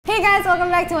Hey guys, welcome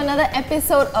back to another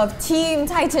episode of Team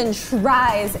Titan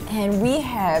Tries, and we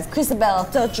have Christabel,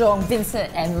 Tejong,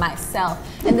 Vincent, and myself.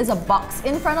 And there's a box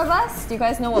in front of us. Do you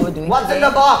guys know what we're doing What's today? in the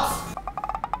box?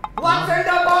 What's in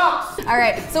the box?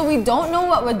 Alright, so we don't know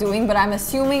what we're doing, but I'm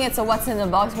assuming it's a what's in the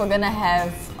box. We're gonna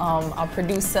have our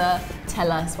producer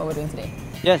tell us what we're doing today.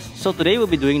 Yes, so today we'll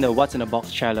be doing the What's in the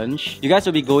Box challenge. You guys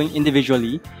will be going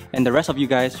individually, and the rest of you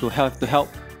guys will have to help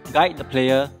guide the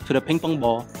player to the ping pong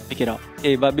ball, pick it up.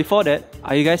 Okay, but before that,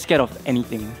 are you guys scared of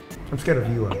anything? I'm scared of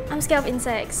you. I'm scared of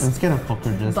insects. I'm scared of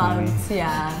cockroaches. Bugs,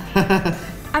 yeah.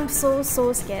 I'm so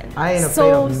scared. I ain't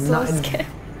afraid of so nothing. scared.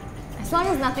 As long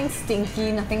as nothing's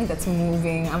stinky, nothing that's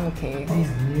moving, I'm okay. These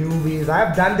newbies,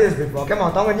 I've done this before. Come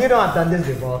on, Tongan, you know I've done this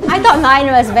before. I thought mine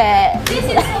was bad. This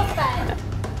is so fun.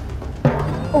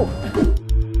 Oh.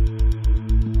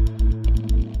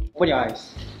 Open your eyes.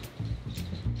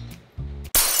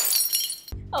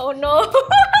 Oh no!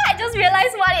 I just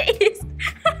realized what it is.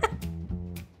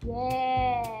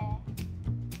 Yeah.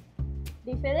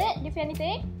 Do you feel it? Do you feel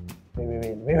anything? Wait,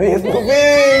 it's moving!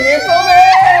 It's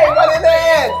moving! What is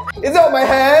it? Is it on my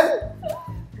hand?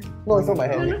 No, it's not my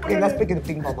hand. Okay, let's pick the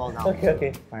ping pong ball now.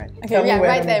 Okay. Alright. Okay, yeah,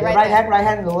 right there, right there. Right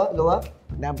hand, lower.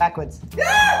 Now backwards. Wait,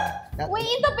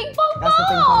 it's the ping pong ball! That's the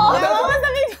ping pong ball. What was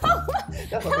the ping pong?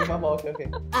 That's the ping pong ball, okay.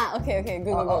 Okay,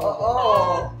 good.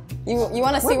 Oh. You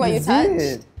want to see what you is touch?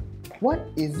 it? What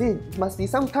is it? Must be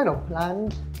some kind of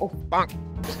plant. Oh, fuck.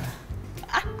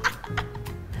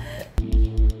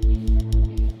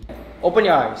 Open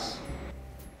your eyes.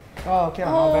 Oh, okay,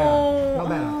 not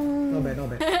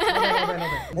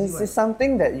bad. This is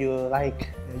something that you like.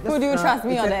 Who do you trust,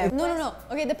 me or them? No.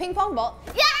 Okay, the ping pong ball.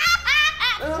 Yeah!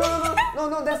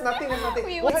 No, that's nothing.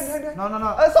 Wait, what's... No.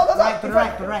 To the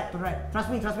right. Trust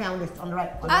me, on this, on the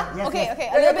right. Yes, Okay, yes.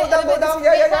 a little bit. Down.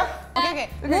 Yeah. Okay.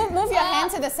 Move your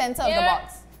hand to the center of the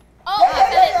box. Oh,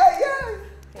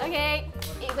 Yeah. okay.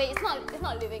 Wait, it's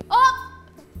not living. Oh!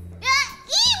 Yeah!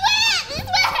 It's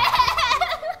wet!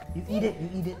 You eat it.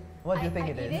 What do you think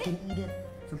it is? You can eat it.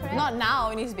 Not now,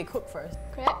 it needs to be cooked first.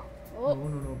 Crab? Oh.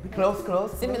 No.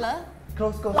 Close. Similar?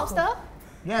 Close. Lobster?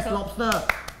 Yes, lobster.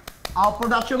 Our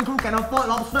production crew can afford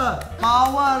lobster.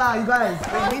 Power lah, you guys.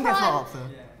 Wait, you mean that's not lobster?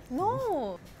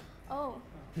 No. Oh.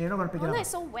 You're not gonna pick Oh it no, up. it's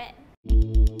so wet.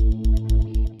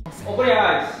 Open your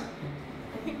eyes.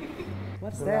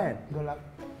 What's that? Good luck.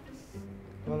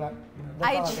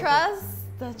 I trust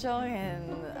Tejong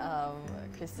and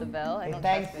Christabel. I don't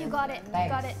thanks. trust You them. got it. You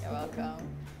got it. You're welcome.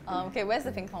 Okay, where's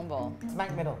the ping pong ball?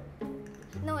 Smack middle.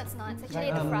 No, it's not. It's actually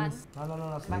at the front.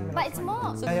 No, smack middle. But it's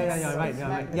more. Yeah, right.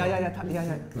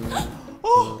 Yeah.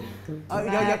 Oh!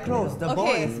 You're close. The ball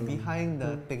Okay. is behind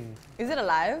the thing. Is it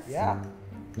alive? Yeah.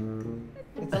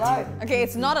 It's alive. Okay,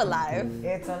 it's not alive.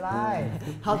 It's alive.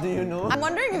 How do you know? I'm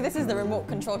wondering if this is the remote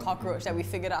control cockroach that we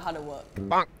figured out how to work.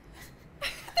 The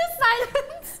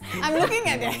silence. I'm looking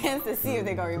at their hands to see if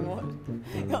they got remote.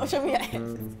 Yo, show me your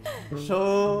hands.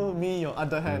 Show me your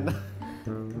other hand.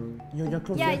 You're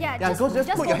close. Yeah. Just put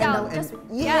go your hand down Just, and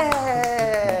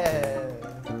Yeah.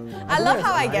 I love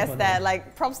how I guessed that.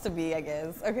 Like, props to me, I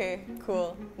guess. Okay,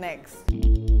 cool. Next.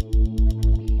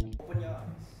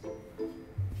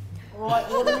 What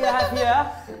do we have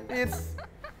here? it's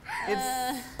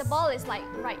the ball is like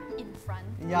right in front.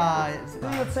 yeah. You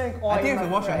think I think you have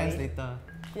to wash your hands later.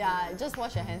 Yeah, just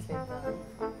wash your hands later.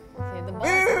 Okay, the ball.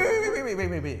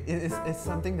 Wait. It's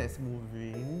something that's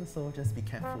moving, so just be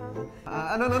careful.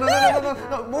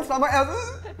 No. Move somewhere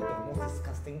else. The most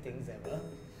disgusting things ever.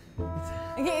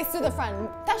 Okay, it's to the front.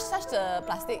 Touch the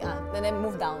plastic, and then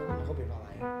move down. I hope you're not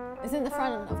lying. It's in the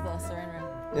front of the saran wrap.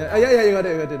 Yeah, you got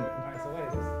it. Alright, so what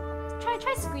is this?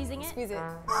 Try squeezing it. Squeeze it.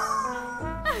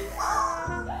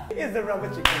 It's the rubber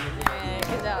chicken. Yeah,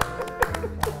 good job.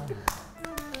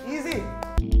 Easy.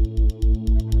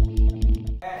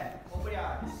 Open your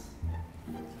eyes.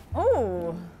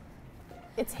 Oh,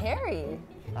 it's hairy.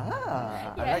 I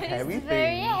Yeah, like hairy it's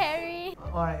very things. hairy.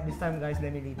 Alright, this time guys,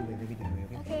 let me lead the way.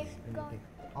 Okay, go.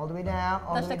 All the way down,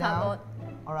 Touch the cardboard.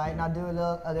 Alright, now do a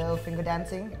little finger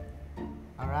dancing.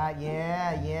 Alright,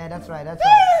 yeah, that's right.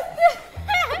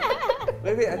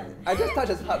 Wait, I just touched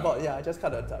his hardboard. Yeah, I just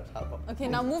cut the hardboard. Okay,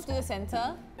 now move to the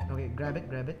center. Okay, grab it,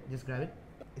 just grab it.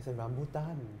 It's a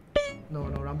rambutan. No,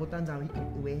 rambutans are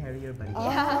way hairier, buddy.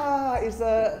 Ah, it's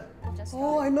a... Just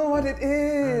Oh, I know what it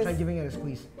is. Try giving it a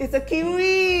squeeze. It's a kiwi!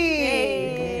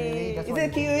 Yay. That's Is what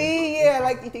it a kiwi? Yeah, I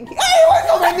like eating kiwi. Hey, why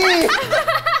so many?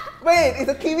 Wait, it's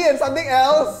a kiwi and something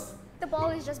else? The ball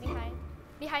is just behind.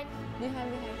 Behind.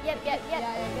 Behind. Yep. Yeah,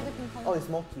 get the ping pong. Oh, it's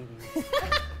more kiwi.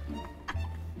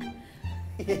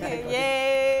 Okay,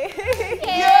 yay!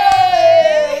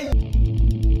 Yay!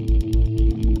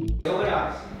 Open your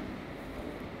eyes.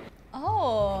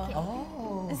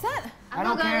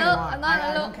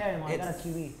 I don't care anymore. I got a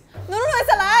kiwi. No,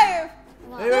 it's alive.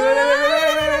 Wait,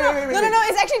 No,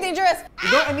 it's actually dangerous. You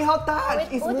don't anyhow touch. Wait,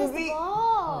 It's oh, there's the moving.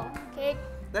 ball. Okay.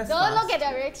 That's Don't fast. look at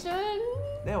direction.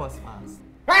 That was fast.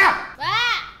 Ah!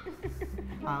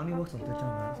 Ah! Only works on the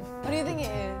jump. What do you think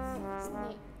it is?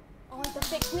 Snake. Oh, it's a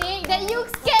fake snake that you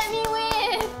scared me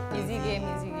with. Easy game.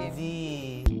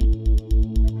 Easy.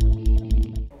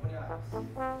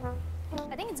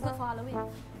 I think it's good for Halloween.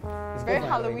 It's very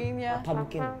Halloween, yeah.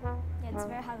 Pumpkin. Yeah, it's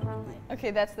very Halloween-like.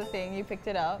 Okay, that's the thing. You picked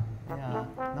it up. Yeah.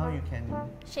 Now you can.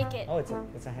 Shake it. Oh, it's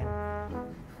a hand.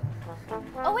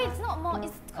 Oh wait, it's not more.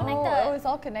 It's connected. Oh, it's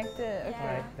all connected. Okay.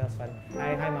 Yeah. That was fun.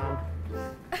 Hi, mom.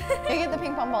 You get the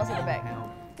ping pong balls in the back.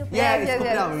 Yeah, Yes, scoop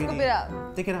it out already. Scoop it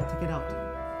up. Take it out. Take it out.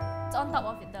 It's on top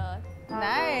of it.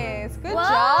 Nice. Good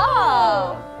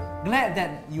Wow. job. Glad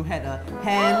that you had a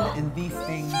hand in these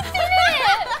things.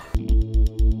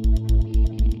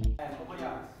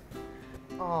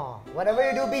 Oh, whatever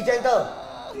you do, be gentle.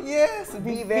 Yes, Be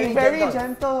be very very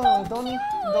gentle. gentle.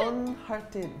 Don't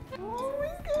hurt it. Oh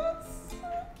my god.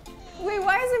 Wait,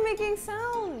 why is it making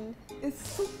sound? It's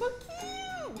super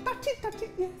cute. Touch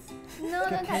it, yes. No,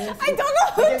 don't touch it. I don't know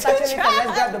You who can touch to it later. try.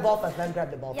 Let's grab the ball first. Let's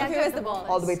grab the ball Yeah, first. Okay, where's the ball?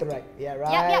 All the way to the right. Yeah,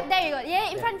 right. Yep, there you go.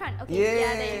 Yeah, in front. Okay.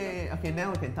 Yeah, there you go. Okay, now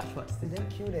we can touch what's this. Damn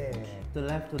cute eh. To the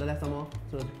left, some more.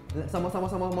 Some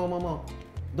more.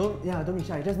 Don't be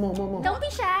shy. Just more. Don't be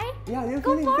shy. Yeah, you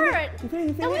Go feel forward. You feel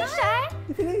it. Don't be shy.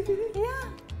 You feel it. Yeah.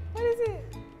 What is it?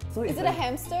 So Is it's it a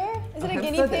hamster? Is it a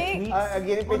guinea hamster that pig? tweets. A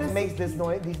guinea pig that's- makes these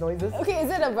noises. Okay, is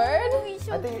it a bird? Oh, he's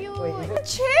so I think. cute. Wait, is A it?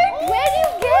 chick? Where do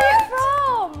you get it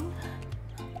from?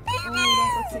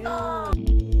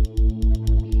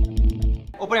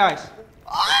 Open your eyes.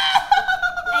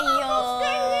 Ayo.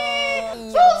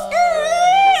 So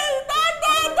scary!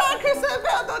 Don't,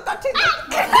 Christopher, don't touch it.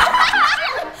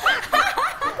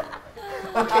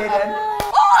 Okay then.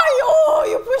 Oh,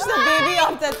 you pushed the baby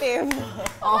off the table.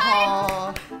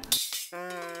 Oh.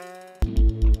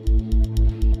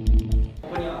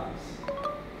 Open your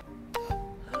eyes.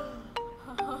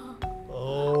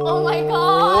 Oh my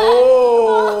god.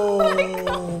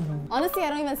 Oh. Honestly, I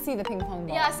don't even see the ping pong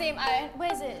ball. Yeah, same.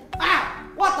 Where is it?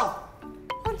 What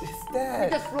is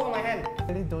that? Just flew on my hand. I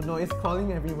really don't know. It's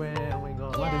crawling everywhere. Oh my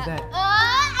god. What is that?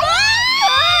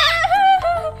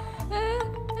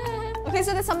 Okay,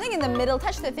 so there's something in the middle.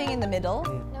 Touch the thing in the middle.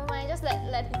 Never mind. Just let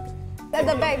it. At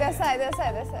the back, that side.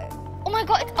 Oh my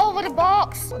god! It's all over the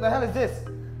box. What the hell is this?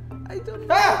 I don't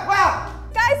know. Ah! Wow!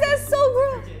 Guys, that's so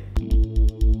gross.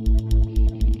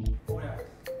 Open your eyes.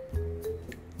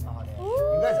 Oh, damn.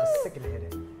 You guys are sick in the head.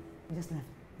 Just left.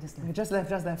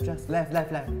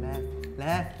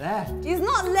 He's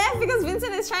not left because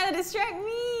Vincent is trying to distract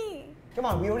me. Come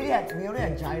on, we already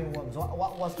had giant worms.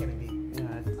 What was can it be?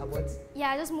 Yeah. Upwards.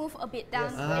 Yeah, just move a bit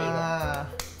down. There you go. Ah.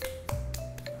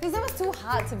 Because that was too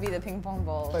hard to be the ping pong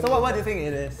ball. So what do you think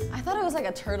it is? I thought it was like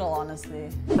a turtle,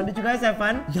 honestly. So did you guys have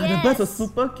fun? Yeah, Yes. the birds were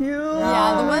super cute.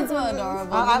 Yeah, the birds were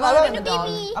adorable. I The like bird- the dog.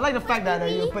 baby. I like the fact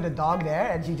that you put the dog there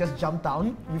and she just jumped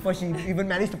down before she even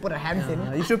managed to put her hands in.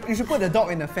 You should put the dog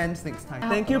in the fence next time.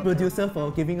 Thank you, producer, for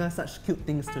giving us such cute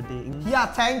things today. Yeah,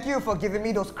 thank you for giving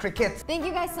me those crickets. Thank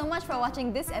you guys so much for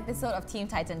watching this episode of Team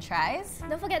Titan Tries.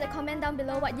 Don't forget to comment down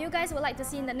below what you guys would like to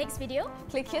see in the next video.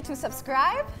 Click here to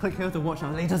subscribe. Click here to watch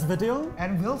our latest video.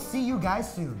 And we'll see you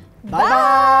guys soon. Bye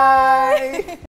bye.